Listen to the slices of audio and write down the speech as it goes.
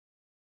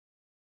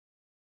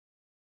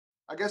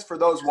I guess for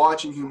those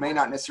watching who may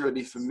not necessarily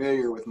be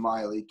familiar with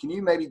MEYLE, can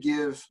you maybe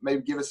give us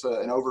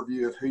an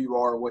overview of who you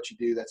are, what you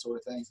do, that sort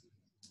of thing?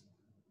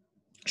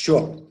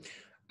 Sure.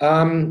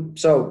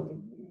 So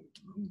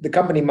the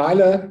company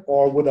MEYLE,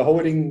 or with the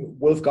holding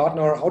Wolf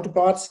Gardner Auto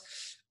Parts,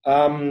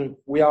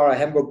 we are a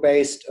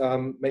Hamburg-based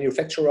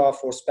manufacturer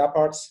for spare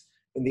parts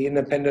in the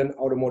independent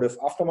automotive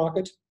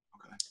aftermarket.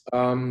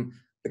 Okay.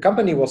 The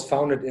company was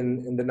founded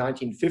in the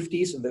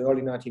 1950s, in the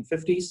early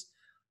 1950s.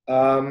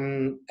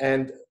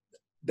 And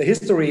the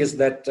history is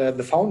that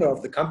the founder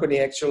of the company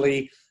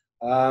actually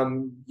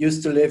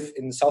used to live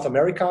in South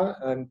America,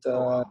 and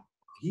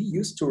he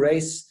used to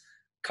race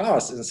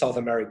cars in South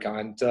America.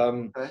 And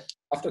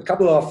after a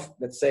couple of,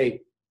 let's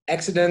say,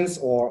 accidents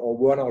or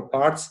worn out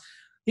parts,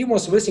 he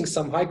was missing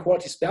some high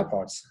quality spare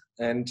parts.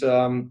 And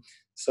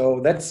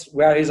so that's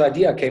where his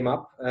idea came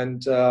up.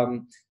 And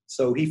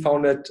so he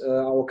founded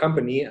our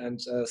company and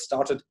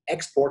started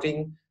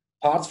exporting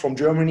parts from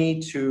Germany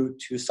to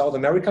South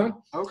America.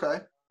 Okay.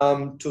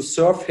 To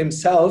serve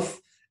himself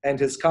and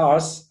his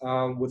cars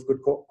with good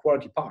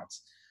quality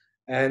parts.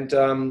 And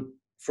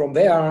from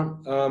there,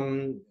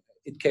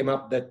 it came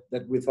up that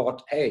we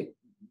thought, hey,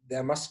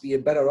 there must be a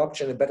better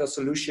option, a better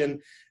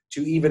solution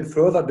to even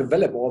further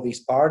develop all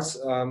these parts,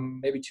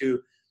 maybe to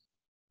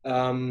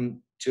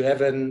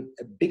have a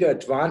bigger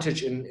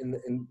advantage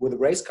in with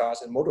race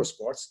cars and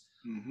motorsports.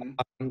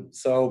 Mm-hmm.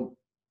 So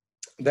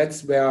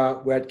that's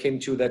where it came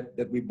to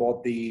that we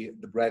bought the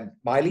brand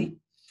MEYLE.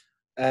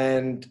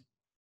 And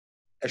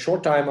a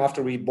short time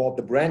after we bought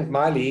the brand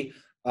MEYLE,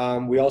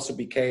 we also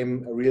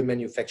became a real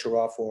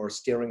manufacturer for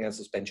steering and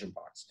suspension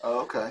parts.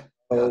 Oh, okay.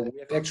 So we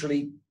have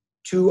actually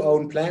 2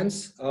 own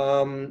plants,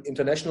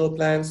 international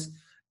plants,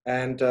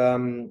 and a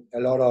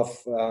lot of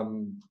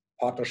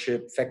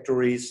partnership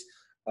factories,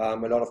 a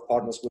lot of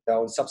partners with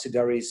our own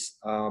subsidiaries,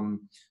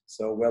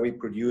 so where we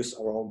produce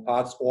our own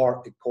parts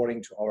or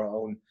according to our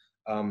own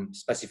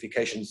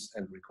specifications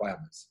and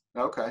requirements.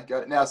 Okay,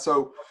 got it. Now,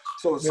 so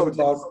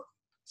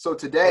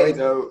today,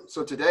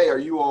 are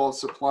you all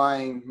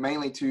supplying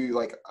mainly to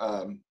like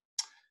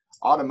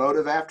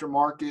automotive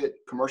aftermarket,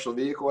 commercial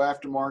vehicle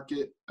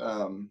aftermarket?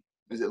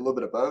 Is it a little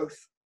bit of both?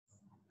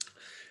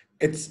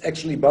 It's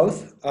actually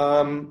both.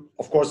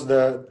 Of course,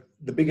 the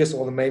biggest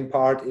or the main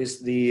part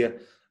is the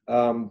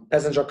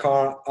passenger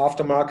car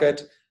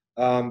aftermarket.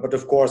 But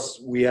of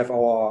course, we have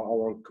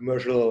our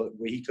commercial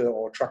vehicle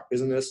or truck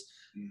business.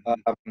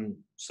 Mm-hmm.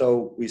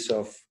 So we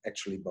serve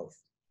actually both.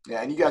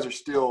 Yeah, and you guys are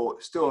still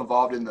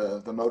involved in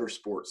the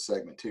motorsports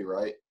segment too,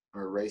 right?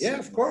 Or racing? Yeah,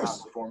 of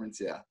course. Performance,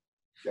 yeah.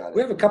 Got it.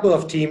 We have a couple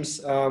of teams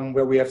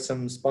where we have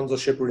some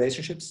sponsorship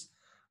relationships.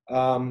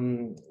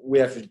 We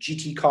have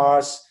GT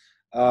cars.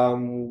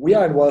 We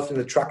are involved in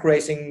the truck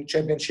racing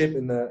championship,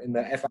 in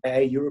the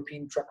FIA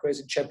European Truck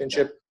Racing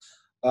Championship.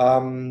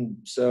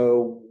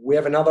 So we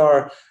have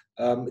another.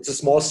 It's a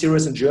small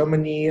series in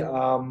Germany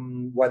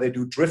where they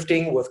do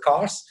drifting with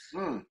cars.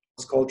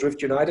 It's called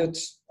Drift United.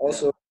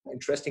 Also,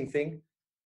 interesting thing.